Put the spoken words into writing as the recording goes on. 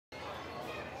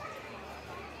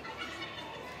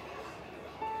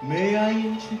may I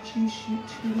introduce you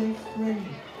to a friend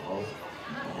of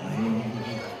mine?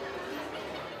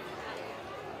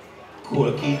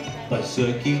 Quirky,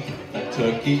 Beserkey, the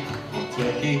turkey from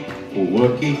Turkey.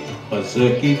 Quirky,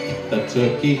 Beserkey, the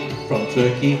turkey from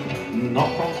Turkey. Not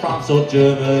from France or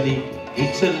Germany,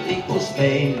 Italy or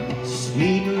Spain,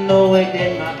 Sweden, Norway,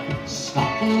 Denmark,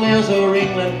 Scotland, Wales or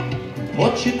England,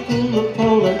 Portugal or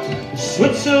Poland,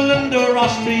 Switzerland or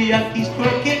Austria. He's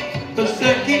Quirky,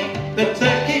 Beserkey, the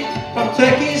turkey from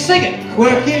Turkey. Sing it!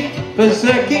 Quirky,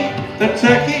 Beserkey, the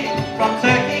turkey from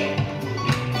Turkey.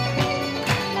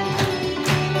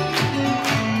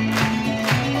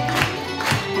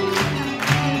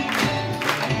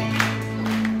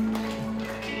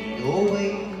 He'd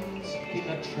always been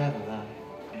a traveller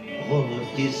all of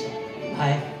his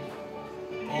life,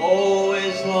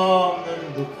 always on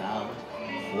the lookout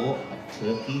for a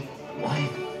turkey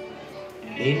wife.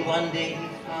 Then one day he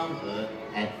found her,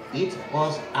 and it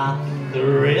was a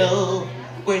thrill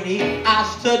when he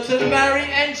asked her to marry,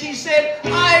 and she said,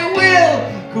 I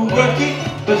will. Quirky,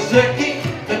 Beserkey,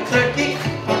 the turkey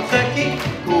from Turkey.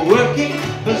 Quirky,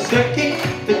 Beserkey,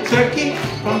 the turkey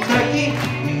from Turkey.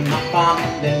 Not from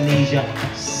Indonesia,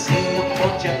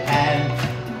 Singapore, Japan,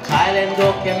 Thailand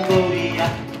or Cambodia,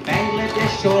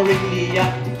 Bangladesh or India,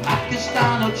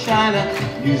 Pakistan or China,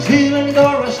 New Zealand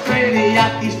or Australia.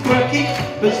 He's Quirky,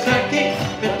 Beserkey,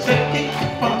 the turkey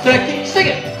from Turkey. Sing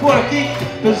it! Quirky,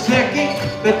 Beserkey,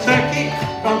 the turkey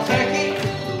from Turkey.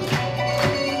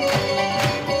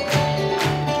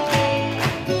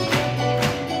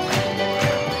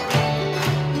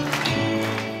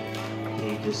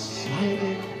 They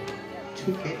decided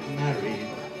to get married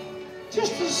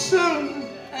just as soon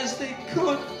as they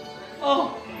could.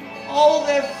 Oh, all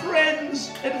their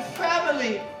friends and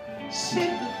family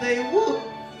said that they would.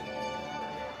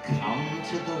 Come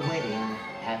to the wedding,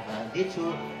 have a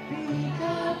little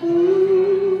peekaboo,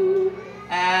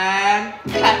 and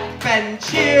clap and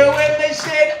cheer when they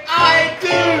said, I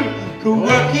do.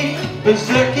 Quirky,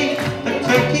 Beserkey, the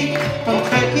turkey from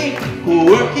Turkey.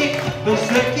 Quirky,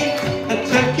 Beserkey, the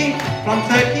turkey from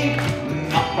Turkey.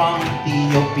 Not from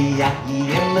Ethiopia,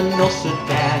 Yemen or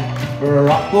Sudan,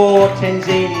 Morocco or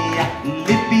Tanzania,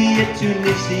 Libya,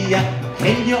 Tunisia,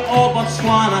 Kenya or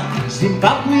Botswana,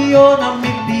 Zimbabwe or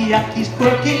Namibia. He's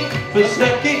Quirky,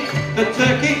 Beserkey, the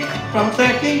turkey from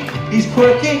Turkey. He's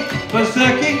Quirky,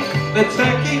 Beserkey, the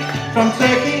turkey from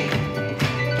Turkey.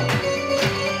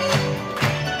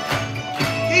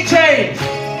 He changed.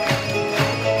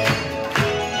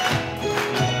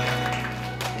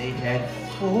 They had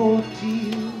 40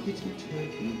 little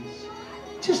turkeys,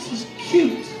 just as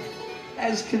cute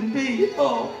as can be.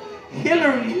 Oh,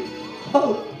 Hillary,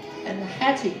 Hope, and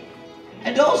Hattie,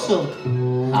 and also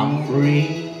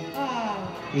Humphrey.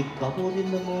 They gobbled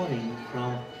in the morning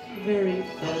from very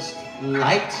first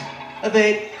light.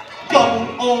 They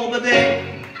gobbled all the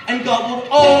day and gobbled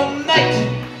all night.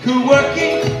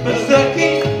 Quirky,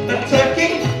 Beserkey, the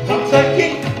turkey from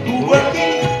Turkey.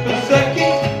 Quirky, Beserkey,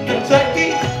 the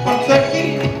turkey from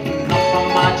Turkey. Not from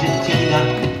Argentina,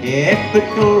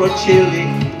 Ecuador or Chile,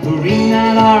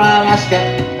 Greenland or Alaska,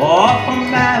 or from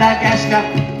Madagascar,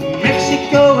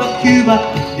 Mexico or Cuba,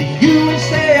 the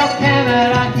USA or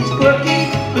Canada. He's Quirky,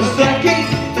 Beserkey,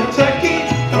 the turkey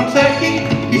from Turkey.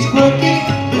 He's Quirky,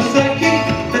 Beserkey,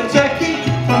 the turkey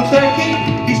from Turkey.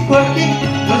 He's Quirky,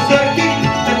 Beserkey,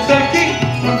 the turkey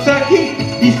from Turkey.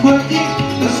 He's Quirky,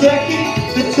 Beserkey,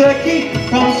 the turkey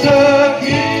from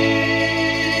Turkey.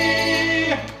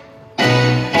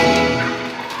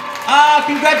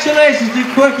 Congratulations to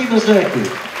Quirky Beserkey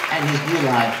and his new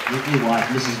wife,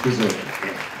 Mrs. Beserkey.